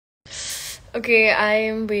Okay, I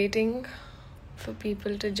am waiting for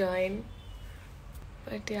people to join.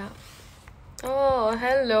 But yeah. Oh,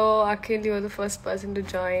 hello, Akhil. You're the first person to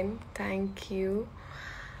join. Thank you.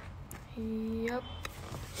 Yup.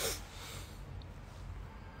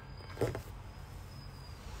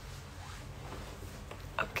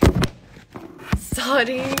 Okay.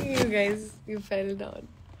 Sorry, you guys. You fell down.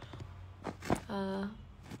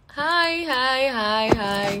 Hi.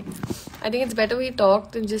 I think it's better we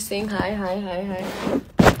talk than just saying hi.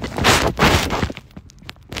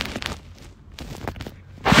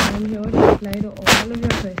 I'm here to reply to all of your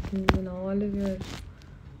questions and all of your...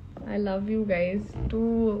 I love you guys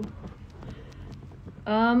too.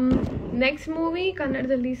 Next movie,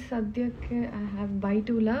 Kannadadalli Sadhyakke, I have Bye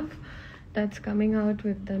to Love. That's coming out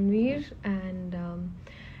with Tanveer, and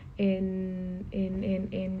in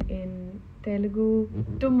Telugu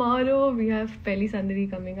tomorrow we have Pelli Sandari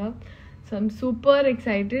coming up. So I'm super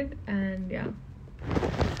excited, and yeah.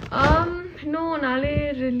 No,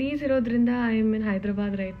 Nale release irodrinda I am in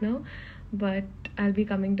Hyderabad right now, but I'll be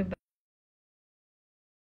coming to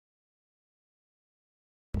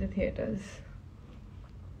the theaters.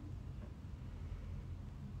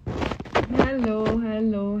 Hello.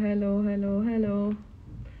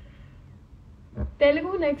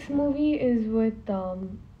 Telugu next movie is with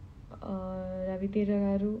Ravi Teja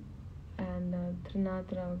garu and Trinath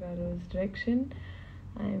Rao garu's direction.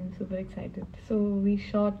 I am super excited. So we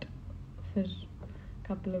shot for a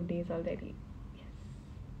couple of days already. Yes.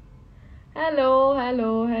 Hello.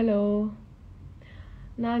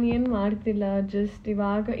 ನಾನು ಏನು ಮಾಡ್ತಿಲ್ಲ, just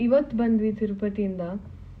ಇವತ್ತು ಬಂದ್ವಿ ತಿರುಪತಿಯಿಂದ.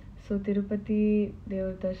 So Tirupati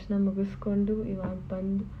ದೇವ್ರ ದರ್ಶನ ಮುಗಿಸ್ಕೊಂಡು ಇವಾಗ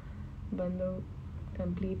ಬಂದು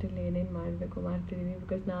ಕಂಪ್ಲೀಟಲ್ಲಿ ಏನೇನು ಮಾಡಬೇಕು ಮಾಡ್ತಿದ್ದೀನಿ.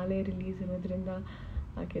 ಬಿಕಾಸ್ ನಾಳೆ ರಿಲೀಸ್ ಇರೋದ್ರಿಂದ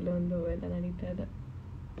ಆ ಕೆಲವೊಂದು ಎಲ್ಲ ನಡೀತಾ ಇದೆ.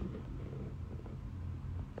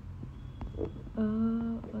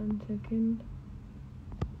 One second.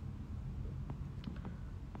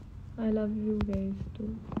 I love you guys too.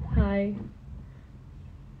 Hi.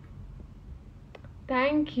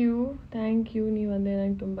 Thank you. ನೀವು ಅಂದರೆ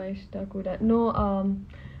ನಂಗೆ ತುಂಬ ಇಷ್ಟ ಕೂಡ. No,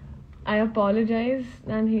 I apologize.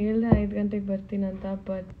 ನಾನು ಹೇಳಿದೆ 5 ಗಂಟೆಗೆ ಬರ್ತೀನಂತ,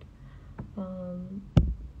 ಬಟ್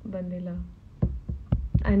ಬಂದಿಲ್ಲ.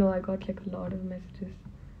 I know I got like a lot of messages.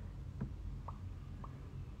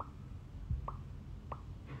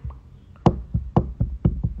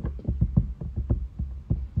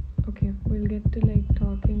 Okay, we'll get to like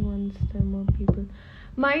talking once there are more people.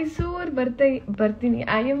 Mysore ಬರ್ತೀನಿ.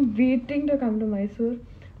 I am waiting to come to Mysore.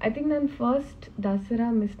 I think ನಾನು first Dasara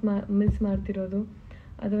miss ಮಾಡ್ತಿರೋದು.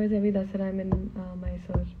 Otherwise every Dasara I'm in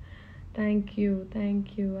Mysore. Thank you.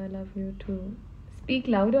 I love you too. Speak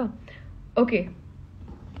louder. Okay.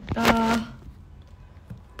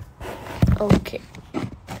 Okay.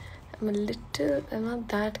 I'm not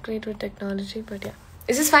that great with technology, but yeah.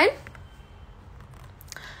 Is this fine?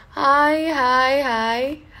 Hi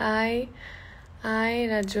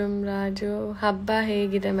Raju. ಹಬ್ಬ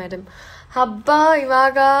ಹೇಗಿದೆ madam? ಹಬ್ಬ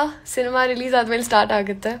ಇವಾಗ cinema release ಆದ್ಮೇಲೆ start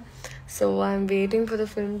ಆಗುತ್ತೆ. So I'm waiting for the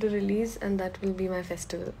film to release, and that will be my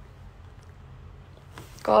festival.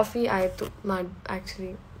 Coffee ಆಯಿತು,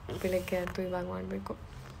 actually ಬೆಳಗ್ಗೆ ಆಯಿತು, ಇವಾಗ ಮಾಡಬೇಕು.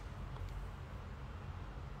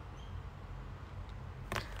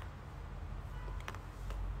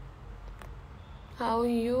 How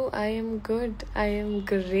are you? I am good. I am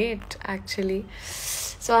great, actually.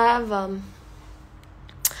 So I have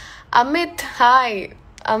Amit. Hi.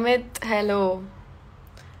 Amit, hello.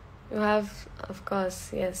 You have, of course,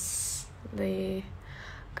 yes, the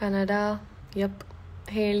Kannada. Yep.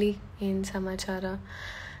 Heli in Samachara.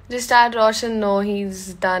 Just add Roshan. No, he's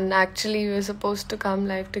done. Actually, we were supposed to come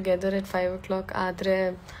live together at 5 o'clock. Adre,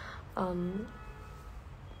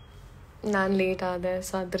 nan late aade.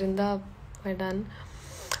 So adrinda we're done.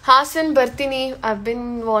 Hasan Bartini. I've been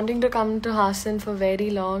wanting to come to Hasan for very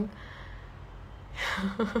long.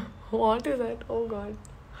 What is that? Oh God.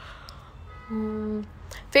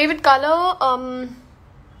 Favorite color?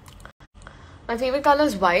 My favorite color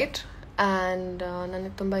is white, and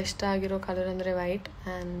ನನಗೆ ತುಂಬ ಇಷ್ಟ ಆಗಿರೋ colour ಅಂದರೆ white,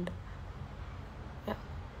 and yeah,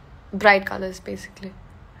 bright colors basically.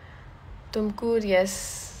 Tumkur, yes,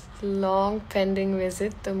 long pending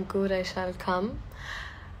visit. Tumkur, I shall come.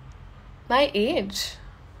 My age?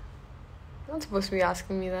 You're not supposed to be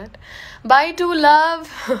asking me that. Bye to love.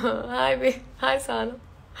 Hi Sana.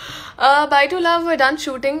 Bye to love. We're done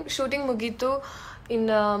shooting mugitu in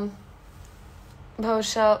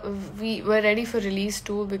Bhavsha. We were ready for release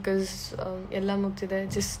too, because ella mugtide,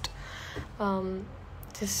 just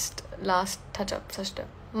last touch ups ashte.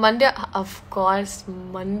 Mandya, of course,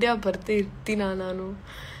 Mandya barte irtina nanu.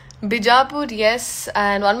 Bijapur, yes,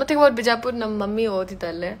 and one more thing about Bijapur, ನಮ್ಮ mummy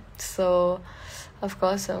ಓದಿದ್ದಾಳೆ. So Of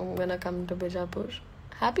course, I'm gonna come to Bijapur.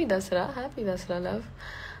 Happy Dasra, love.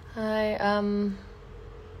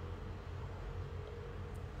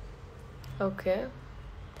 Okay.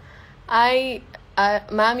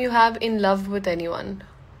 Ma'am, you have in love with anyone?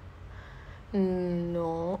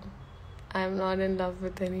 No, I'm not in love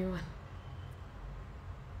with anyone.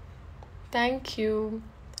 Thank you.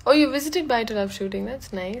 Oh, you visited Bite to Love shooting.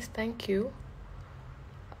 That's nice. Thank you.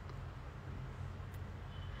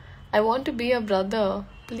 I want to be a brother.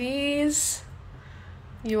 Please.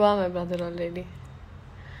 You are my brother already.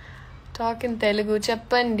 Talk in Telugu.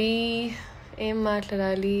 Cheppandi. Em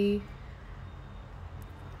maatladali.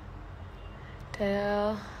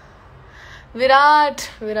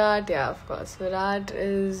 Virat, yeah, of course. Virat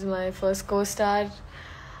is my first co-star.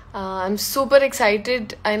 I'm super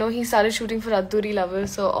excited. I know he started shooting for Adduri Lover,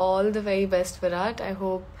 so all the very best, Virat. I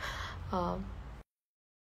hope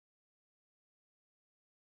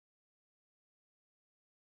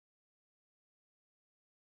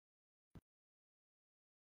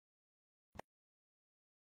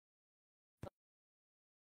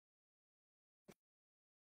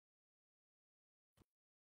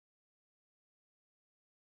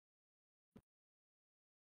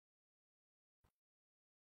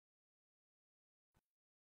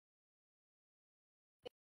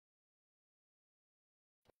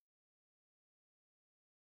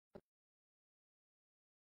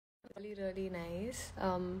really nice.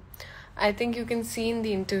 I think you can see in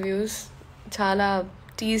the interviews, chala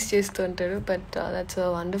tease చేస్తుంటాడు, but that's a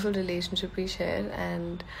wonderful relationship we share,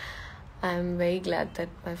 and I'm very glad that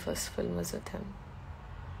my first film was with him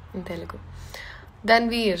in Telugu.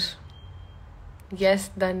 Danveer. Yes,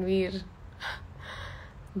 Danveer.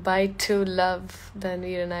 Bite to Love.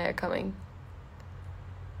 Danveer and I are coming.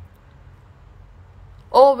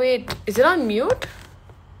 Oh, wait. Is it on mute?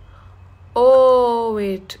 Oh,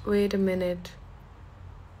 wait a minute.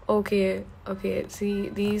 Okay. See,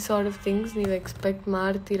 these sort of things you expect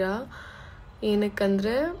ಮಾಡ್ತೀರಾ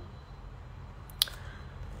ಏನಕ್ಕಂದ್ರೆ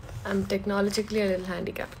I'm technologically a little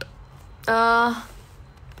handicapped.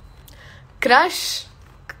 Crush.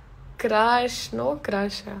 No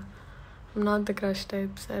crush. I'm not the crush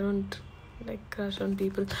types. I don't like crush on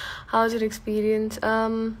people. How was your experience?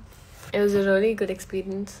 It was a really good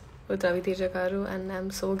experience with Ravi Teja Garu, and I'm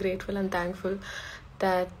so grateful and thankful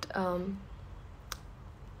that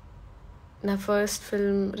నా first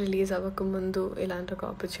film release అవ్వకముందు ఇలాంటి ఒక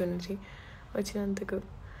opportunity వచ్చినందుకు.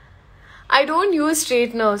 I don't use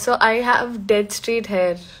straightener, so I have dead straight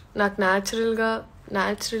hair. నాకు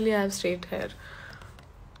naturally I have straight hair.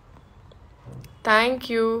 Thank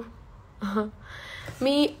you.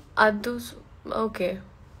 Me Addu. Okay,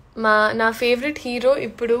 నా favourite hero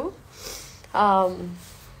ఇప్పుడు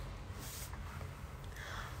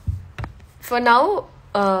for now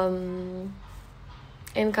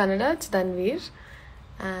in Kannada it's Danveer,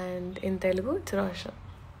 and in Telugu it's Roshan.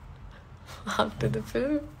 After the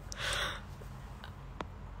film.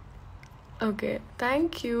 Okay,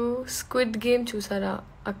 thank you. Squid game చూసారా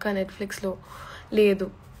అక్క నెట్ఫ్లిక్స్లో?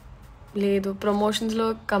 లేదు ప్రమోషన్స్లో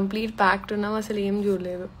complete packed ఉన్నాం, అసలు ఏం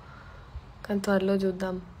చూడలేదు, కానీ త్వరలో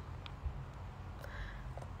చూద్దాం.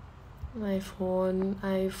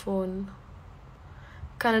 ಐಫೋನ್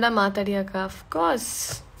ಕನ್ನಡ ಮಾತಾಡಿಯಾಕ ಅಫ್ಕೋರ್ಸ್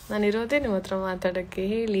ನಾನು ಇರೋದೇ ನಿಮ್ಮ ಹತ್ರ ಮಾತಾಡೋಕ್ಕೆ.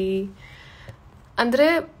 ಹೇಳಿ ಅಂದರೆ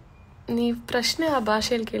ನೀವು ಪ್ರಶ್ನೆ ಆ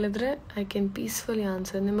ಭಾಷೆಯಲ್ಲಿ ಕೇಳಿದ್ರೆ ಐ ಕ್ಯಾನ್ ಪೀಸ್ಫುಲಿ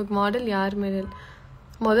ಆನ್ಸರ್. ನಿಮಗೆ ಮೊದಲು ಯಾರ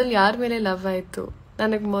ಮೇಲೆ ಲವ್ ಆಯಿತು?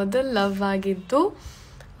 ನನಗೆ ಮೊದಲು ಲವ್ ಆಗಿದ್ದು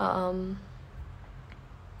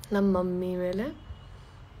ನಮ್ಮ ಮಮ್ಮಿ ಮೇಲೆ.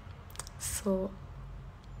 ಸೊ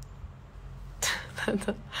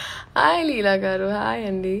ಹಾಯ್ ಲೀಲಾ గారు, ಹಾಯ್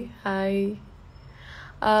ಅಂಡಿ, ಹಾಯ್.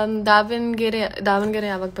 ದಾವಣಗೆರೆ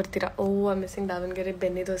ಯಾವಾಗ ಬರ್ತೀರಾ? ಓ ಐ ಮಿಸ್ಸಿಂಗ್ ದಾವಣಗೆರೆ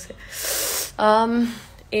ಬೆಣ್ಣೆ ದೋಸೆ.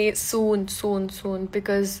 ಸೂನ್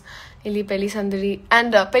ಬಿಕಾಸ್ ಇಲ್ಲಿ ಪೆಲಿ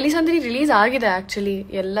ಸಂದಡಿ ರಿಲೀಸ್ ಆಗಿದೆ. ಆ್ಯಕ್ಚುಲಿ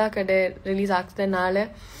ಎಲ್ಲ ಕಡೆ ರಿಲೀಸ್ ಆಗ್ತದೆ ನಾಳೆ.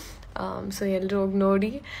 ಸೊ ಎಲ್ಲರೂ ಹೋಗಿ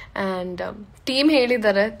ನೋಡಿ. ಆ್ಯಂಡ್ ಟೀಮ್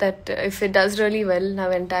ಹೇಳಿದ್ದಾರೆ that if it does really well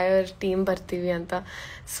ನಾವು ಎಂಟೈರ್ ಟೀಮ್ ಬರ್ತೀವಿ ಅಂತ.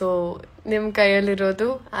 ಸೊ ನಿಮ್ಮ ಕೈಯಲ್ಲಿರೋದು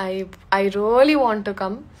I really want to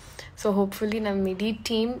come. So hopefully ನಮ್ಮ ಇಡೀ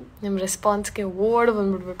ಟೀಮ್ ನಿಮ್ಮ ರೆಸ್ಪಾನ್ಸ್ಗೆ ಓಡ್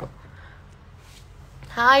ಬಂದ್ಬಿಡ್ಬೇಕು.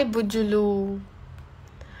 ಹಾಯ್ ಬುಜ್ಜುಲು,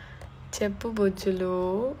 చెప్పు బుజ్జులు.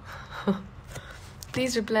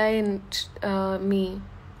 Please reply in me.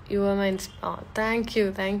 You are my thank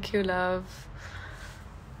you love.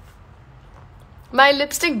 My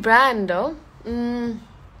lipstick brand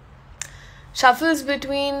shuffles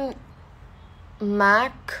between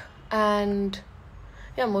MAC and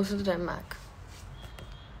most of the time MAC.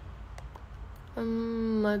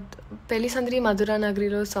 Peli Sandri Madhura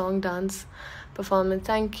Nagrilo song dance performance.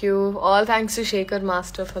 Thank you. All thanks to Shekhar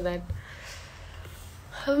Master for that.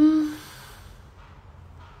 Um,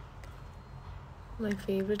 my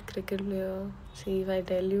favorite cricket player. See, if I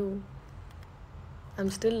tell you,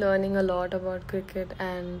 I'm still learning a lot about cricket,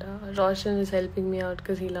 and Roshan is helping me out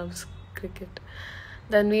because he loves cricket.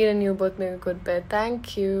 Danveer and you both make a good pair.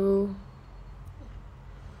 Thank you.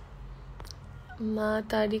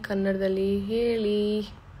 ಮಾತಾಡಿ ಕನ್ನಡದಲ್ಲಿ ಹೇಳಿ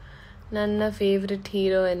ನನ್ನ favourite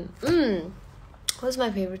heroine was my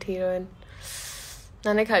favourite heroine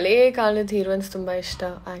ನನಗೆ ಹಳೇ ಕಾಲದ heroines ತುಂಬ ಇಷ್ಟ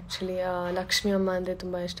actually. Lakshmi ಅಮ್ಮ ಅಂದರೆ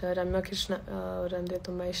ತುಂಬ ಇಷ್ಟ, ರಮ್ಯಾ ಕೃಷ್ಣ ಅವರಂದರೆ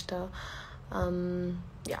ತುಂಬ ಇಷ್ಟ.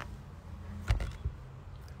 ಯಾ,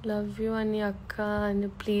 ಲವ್ ಯು ಅನ್ನಿ ಅಕ್ಕ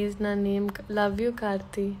ಅಂದು ಪ್ಲೀಸ್. ನನ್ನ ನೇಮ್ ಲವ್ ಯು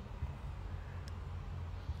ಕಾರ್ತಿ.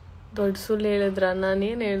 ದೊಡ್ಡ ಸುಳ್ಳು ಹೇಳಿದ್ರ?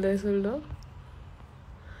 ನಾನೇನು ಹೇಳಿದೆ ಸುಳ್ಳು?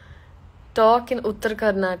 ಟಾಕ್ ಇನ್ ಉತ್ತರ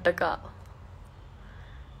ಕರ್ನಾಟಕ.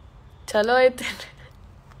 ಚಲೋ ಐತೆ.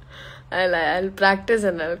 ಅಲ್ಲ, ಅಲ್ಲಿ ಪ್ರಾಕ್ಟೀಸ್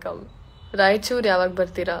ಅನ್ನ ಕಮ್. ರಾಯಚೂರು ಯಾವಾಗ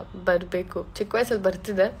ಬರ್ತೀರಾ? ಬರಬೇಕು. ಚಿಕ್ಕ ವಯಸ್ಸಲ್ಲಿ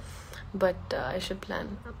ಬರ್ತಿದ್ದೆ, ಬಟ್ ಐ ಶುಡ್ ಪ್ಲ್ಯಾನ್.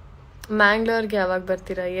 ಮ್ಯಾಂಗ್ಳೂರ್ಗೆ ಯಾವಾಗ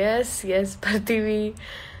ಬರ್ತೀರಾ? ಎಸ್ ಬರ್ತೀವಿ.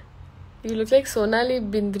 You look like Sonali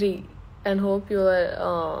ಬಿಂದ್ರಿ and hope you are.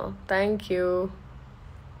 Thank you.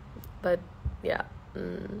 But ಯಾ,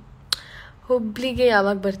 ಹುಬ್ಳಿಗೆ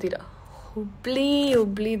ಯಾವಾಗ ಬರ್ತೀರಾ?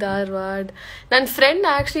 ಹುಬ್ಳಿ ಧಾರವಾಡ. ನನ್ನ ಫ್ರೆಂಡ್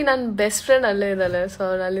ಆ್ಯಕ್ಚುಲಿ ನನ್ನ ಬೆಸ್ಟ್ ಫ್ರೆಂಡ್ ಅಲ್ಲೇ ಇದ್ದಾಳೆ. ಸೊ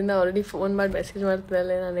ಅವ್ರು ಅಲ್ಲಿಂದ ಆಲ್ರೆಡಿ ಫೋನ್ ಮಾಡಿ ಮೆಸೇಜ್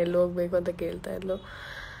ಮಾಡ್ತಿದ್ದಾಳೆ ನಾನು ಎಲ್ಲಿ ಹೋಗ್ಬೇಕು ಅಂತ ಕೇಳ್ತಾ ಇದ್ಲು.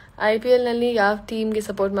 IPLನಲ್ಲಿ ಯಾವ ಟೀಮ್ಗೆ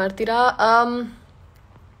ಸಪೋರ್ಟ್ ಮಾಡ್ತೀರಾ?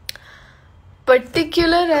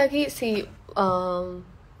 ಪರ್ಟಿಕ್ಯುಲರ್ ಆಗಿ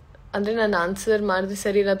ಅಂದರೆ ನಾನು ಆನ್ಸರ್ ಮಾಡಿದ್ರೆ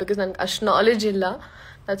ಸರಿ ಇಲ್ಲ, ಬಿಕಾಸ್ ನನಗೆ ಅಷ್ಟು ನಾಲೆಜ್ ಇಲ್ಲ.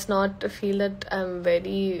 That's not a feel that I am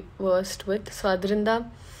very worst with. So ಅದರಿಂದ,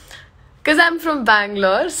 because I am from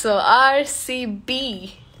Bangalore, so RCB.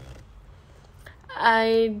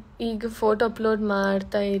 ಈಗ ಫೋಟೋ ಅಪ್ಲೋಡ್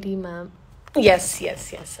ಮಾಡ್ತಾ ಇರಿ ma'am. S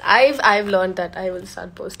I've learn that. I will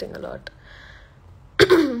start posting a lot.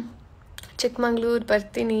 Chikmagalur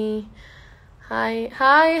ಬರ್ತೀನಿ.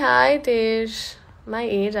 Hi Tej. My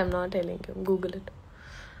age I am not telling you, Google it.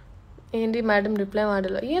 ಏನ್ರಿ madam reply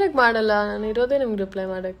ಮಾಡಲ್ಲ? ಏನಕ್ಕೆ ಮಾಡಲ್ಲ? ನಾನು ಇರೋದೇ ನಿಮ್ಗೆ ರಿಪ್ಲೈ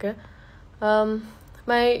ಮಾಡೋಕ್ಕೆ.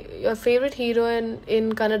 My favourite heroine in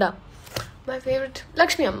Kannada. My favourite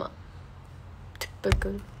Lakshmi ಅಮ್ಮ.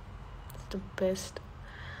 Typical, the best.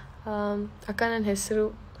 ಅಕ್ಕ ನನ್ನ ಹೆಸರು.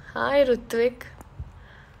 ಹಾಯ್ ಋತ್ವಿಕ್.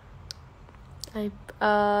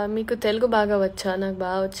 మీకు తెలుగు బాగా వచ్చా? నాకు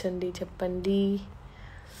బాగా వచ్చండి, చెప్పండి.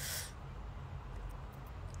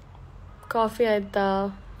 ಕಾಫಿ ಆಯ್ತಾ?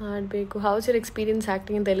 ಮಾಡಬೇಕು. House your experience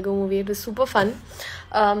acting in Telugu movie? It was super fun.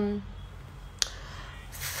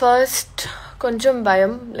 First కొంచెం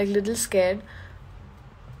భయం, లైక్ లిటిల్ స్కేర్డ్.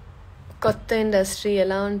 కొత్త ఇండస్ట్రీ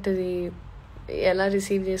ఎలా ఉంటుంది, ఎలా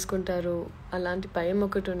రిసీవ్ చేసుకుంటారు, అలాంటి భయం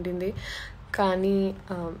ఒకటి ఉండింది. కానీ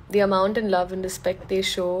the amount and love and respect they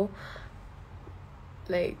show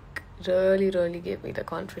like really gave me the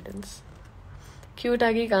confidence.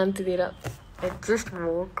 ಕ್ಯೂಟಾಗಿ ಕಾಣ್ತಿದ್ದೀರಾ. I just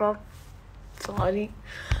woke up. Sorry.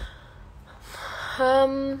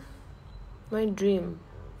 My dream.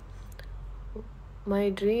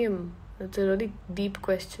 It's a really deep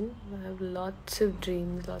question. I have lots of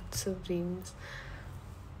dreams.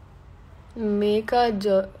 Make a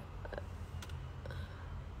job.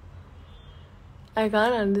 I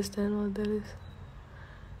can't understand what that is.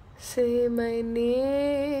 Say my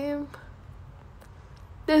name.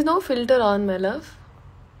 There's no filter on, my love.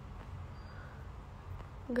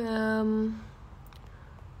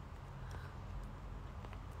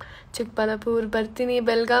 Chikkaballapur ಬರ್ತೀನಿ,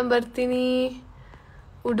 ಬೆಲ್ಗಾಂ ಬರ್ತೀನಿ,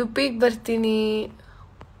 ಉಡುಪಿಗೆ ಬರ್ತೀನಿ.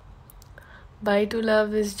 By two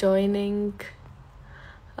love is joining.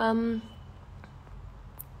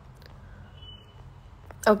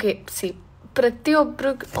 Okay, C,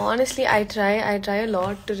 ಪ್ರತಿಯೊಬ್ಬರು honestly I try a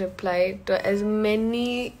lot to reply to as many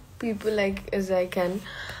people like as I can.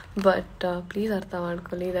 But please ಅರ್ಥ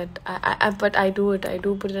ಮಾಡ್ಕೊಳ್ಳಿ that but I do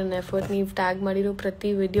put an effort. ನೀವು tag ಮಾಡಿರೋ ಪ್ರತಿ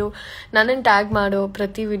video, ನನ್ನನ್ನು tag ಮಾಡೋ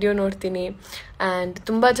ಪ್ರತಿ video ನೋಡ್ತೀನಿ. ಆ್ಯಂಡ್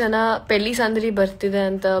ತುಂಬ ಜನ ಪೆಳ್ಳಿ ಸಂದರಿ ಬರ್ತಿದೆ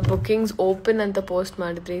ಅಂತ, ಬುಕ್ಕಿಂಗ್ಸ್ ಓಪನ್ ಅಂತ ಪೋಸ್ಟ್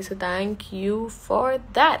ಮಾಡಿದ್ರಿ. So thank you for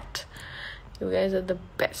that. You guys are the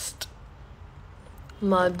best.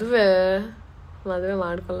 ಮದುವೆ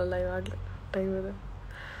ಮಾಡ್ಕೊಳ್ಳಲ್ಲ ಇವಾಗಲೇ, ಟೈಮ್ ಇದೆ.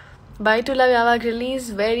 ಬೈ ಟು ಲವ್ ಯಾವಾಗ ರಿಲೀಸ್?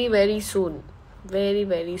 Very soon.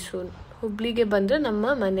 ಹುಬ್ಳಿಗೆ ಬಂದರೆ ನಮ್ಮ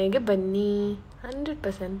ಮನೆಗೆ ಬನ್ನಿ.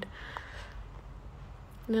 100%.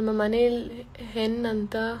 ನಮ್ಮ ಮನೇಲಿ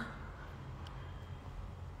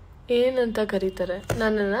ಏನಂತ ಕರೀತಾರೆ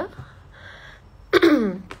ನನ್ನನ್ನು?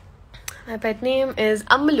 My pet name is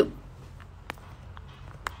ಅಮ್ಮಲು.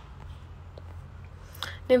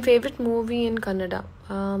 ನಿಮ್ಮ favourite movie in Kannada?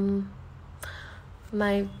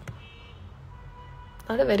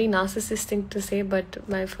 not a very narcissistic thing to say, but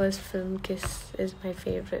my first film, Kiss, is my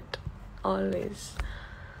favorite. Always.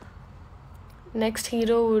 Next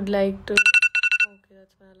hero would like to... Okay,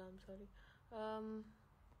 that's I'm sorry.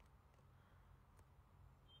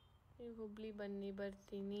 Hubli ಬನ್ನಿ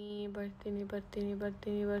ಬರ್ತೀನಿ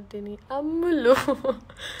ಅಮ್ಮಲು.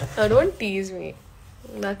 Now don't tease me.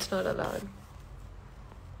 That's not allowed.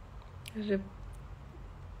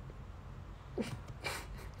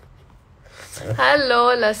 Hello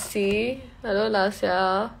Lassi. Hello Lasya.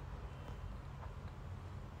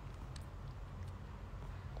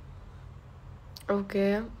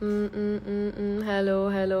 Okay. Hello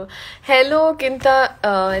Kinta.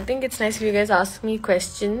 I think it's nice if you guys ask me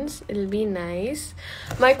questions. It'll be nice.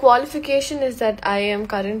 My qualification is that I am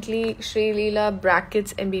currently sreeleela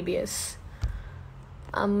brackets MBBS.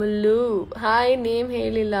 Amulu. Hi, name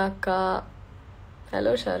Helila Akka.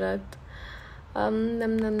 Hello Sharat.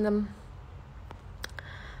 Nam.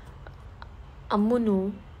 Ammunu.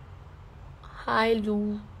 Hi Lou.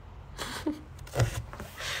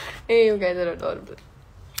 Hey, you guys are adorable.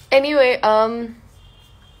 Anyway,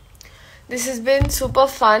 this has been super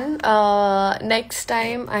fun. Next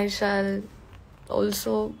time I shall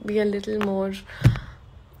also be a little more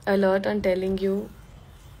alert on telling you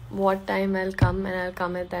what time I'll come, and I'll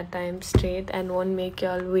come at that time straight and won't make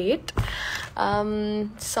y'all wait.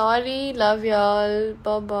 Sorry, love y'all.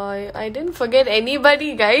 Bye bye. I didn't forget anybody,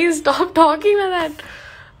 guys. Stop talking like that.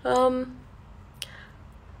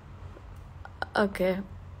 Okay.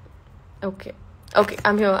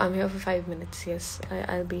 I'm here for 5 minutes. Yes,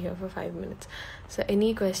 I'll be here for 5 minutes. So any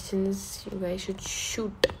questions, you guys should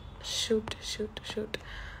shoot.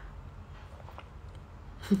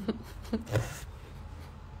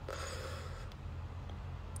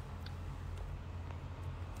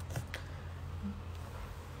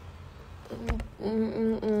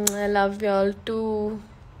 I love y'all too.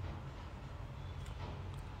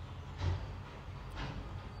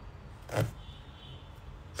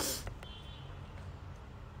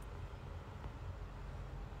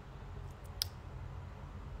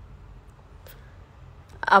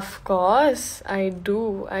 Of course, I do,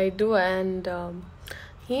 and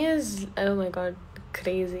he is, oh my god,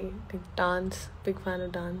 crazy. Big fan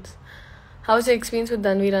of dance. How's your experience with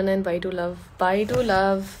Dhanvi Rana and Bye to Love? Bye to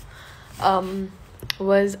Love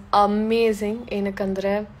was amazing.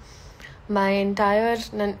 Enakandre my entire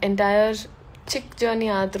chick journey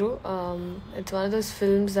adru. It's one of those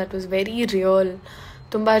films that was very real.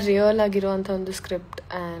 Tumba real ಆಗಿರುವಂಥ ಒಂದು script,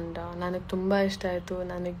 and ನನಗೆ ತುಂಬ ಇಷ್ಟ ಆಯಿತು.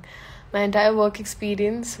 My entire work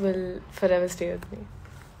experience will forever stay with me.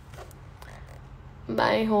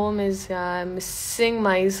 My home is, I'm missing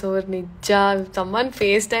Mysore. Nija. If someone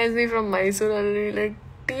FaceTimes me from Mysore, I'll be like,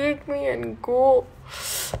 take me and go.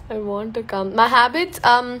 I want to come. My habits,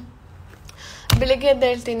 ಬೆಳಿಗ್ಗೆ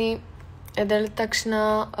ಎದ್ದೇಳ್ತೀನಿ. ಎದ್ದೇಳಿದ ತಕ್ಷಣ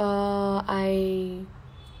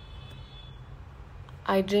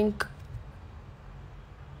I drink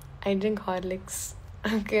Horlicks.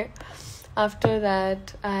 Okay. After that,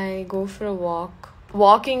 I go for a walk.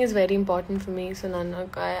 Walking is very important for me, so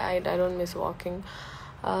I don't miss walking.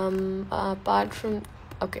 Apart from,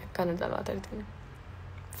 okay, Kannadದಲ್ಲಿ ಮಾತಾಡ್ತೀನಿ.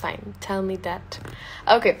 Fine, tell me that.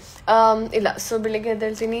 Okay, ಇಲ್ಲ, so ಬೆಳಿಗ್ಗೆ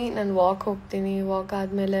ಎದ್ದೇಳ್ತೀನಿ, ನಾನು ಹೋಗ್ತೀನಿ. Walk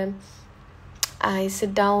ಆದಮೇಲೆ I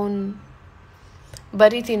sit down,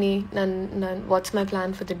 ಬರಿತೀನಿ ನಾನು what's my plan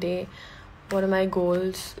for the day, what are my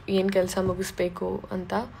goals, ಏನು ಕೆಲಸ ಮುಗಿಸ್ಬೇಕು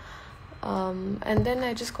ಅಂತ. And then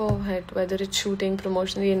I just go ahead, whether it's shooting,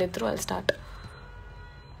 promotion, ಏನਿದ್ರು, I'll start.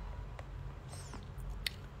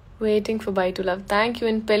 Waiting for Bye to Love. Thank you.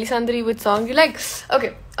 And Pelisandri, which song you like?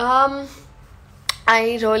 Okay. I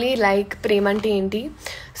really like Premante Enti.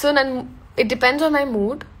 So it depends on my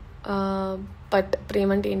mood. But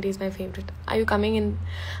Premante Enti is my favorite. Are you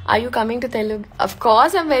coming to Telugu? Of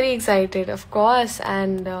course, I'm very excited. Of course.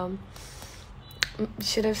 And you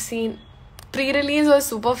should have seen. Pre-release was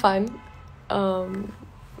super fun.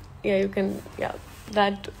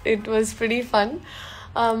 It was pretty fun.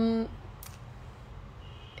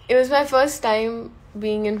 It was my first time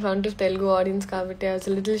being in front of Telugu audience kabatti. I was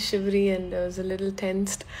a little shivery and I was a little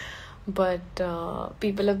tensed, but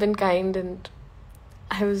people have been kind and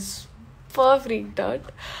I was freaked out.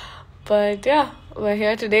 But yeah, we're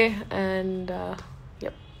here today, and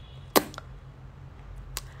yep.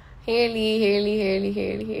 Haley.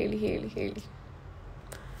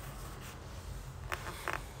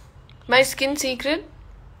 My skin secret?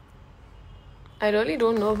 I really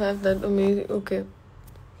don't know if I have that amazing. Okay.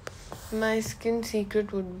 My skin secret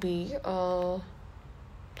would be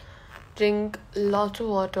drink lots of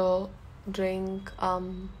water, drink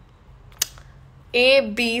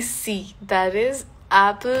ABC. That is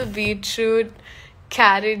apple, beetroot,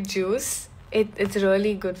 carrot juice. It's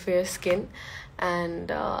really good for your skin. And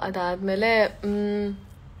adadmele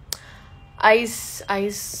ice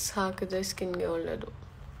ಹಾಕಿದ್ರೆ ಸ್ಕಿನ್ಗೆ ಒಳ್ಳೆಯದು.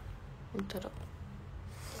 ಒಂಥರ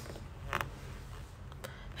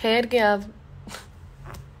ಹೇರ್ಗೆ ಯಾವ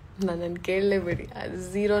ನನ್ನನ್ನು ಕೇಳಲೇಬೇಡಿ, I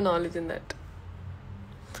zero knowledge in that.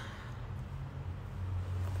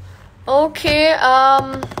 Okay,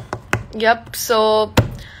 ಯಪ್. So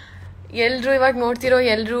ಎಲ್ಲರೂ ಇವಾಗ ನೋಡ್ತಿರೋ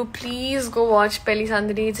ಎಲ್ಲರೂ please go watch ಪೆಲಿ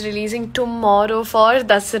Sandadi. It's releasing tomorrow for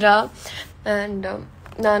Dasara. And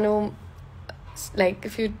ನಾನು like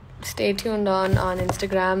if you stay tuned on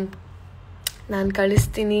Instagram, ನಾನು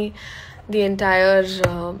ಕಳಿಸ್ತೀನಿ the entire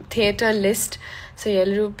theatre list. So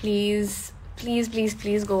ಎಲ್ಲರೂ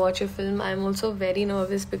please go watch your film. I'm also very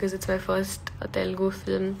nervous because it's my first Telugu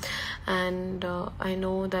film, and I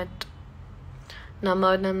know that nam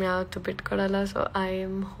yavattu bitkodalla, so I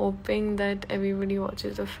am hoping that everybody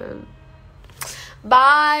watches the film.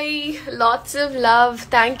 Bye, lots of love.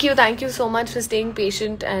 Thank you so much for staying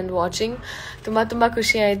patient and watching. Tumba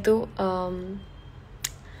khushi aitu.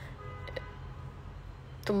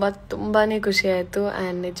 ತುಂಬಾನೇ ಖುಷಿ ಆಯಿತು.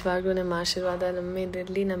 And ನಿಜವಾಗ್ಲೂ ನಮ್ಮ ಆಶೀರ್ವಾದ ನಮ್ಮ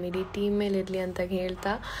ಮೇಲಿರಲಿ, ನಮ್ಮ ಇಡೀ ಟೀಮ್ ಮೇಲಿರಲಿ ಅಂತ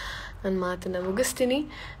ಹೇಳ್ತಾ ನನ್ನ ಮಾತನ್ನು ಮುಗಿಸ್ತೀನಿ.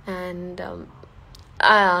 And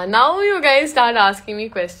now you guys start asking me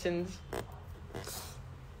questions.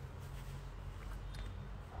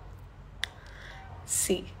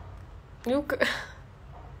 C ನೀವು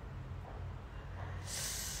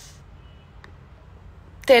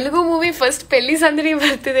ತೆಲುಗು ಮೂವಿ ಫಸ್ಟ್ ಪೆಲ್ಲಿ ಸಂದಡಿ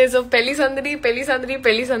ಬರ್ತಿದೆ. So ಪೆಲ್ಲಿ Sandadi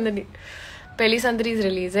is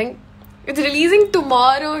releasing. It's releasing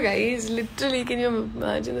tomorrow, guys. Literally, can you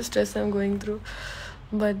imagine the stress I'm going through?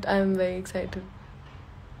 But I'm very excited.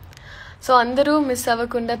 So andaru miss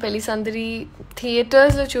avakunda Pelli Sandari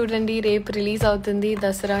theaters lo chudandi. Repu release avutundi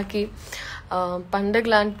Dasaraki.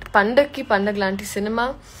 పండగకి లాంటి cinema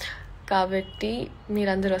కాబట్టి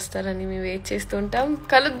మీరందరూ వస్తారని మేము wait చేస్తూ ఉంటాం.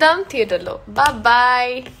 కలుద్దాం థియేటర్లో.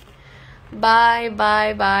 Bye.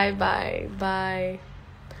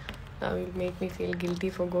 Now you'll make me feel guilty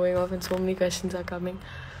for going off and so many questions are coming.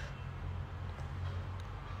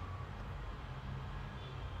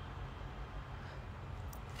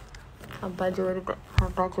 Abba joridu.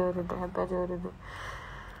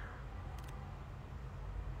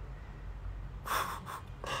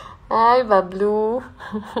 Hi Bablu.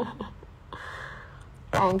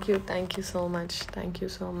 Thank you so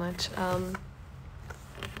much.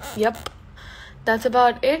 Yep. That's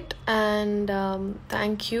about it, and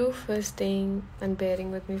thank you for staying and bearing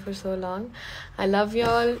with me for so long. I love you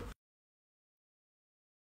all.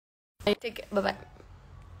 Take care. Bye.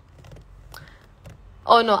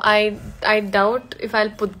 Oh no, I doubt if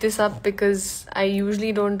I'll put this up because I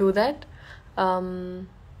usually don't do that.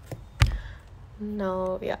 No,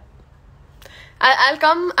 yeah.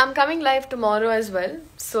 I'm coming live tomorrow as well.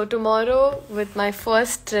 So tomorrow with my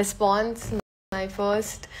first response, my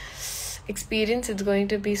first experience, it's going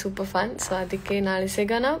to be super fun. So adike naale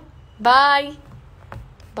sigana. Bye.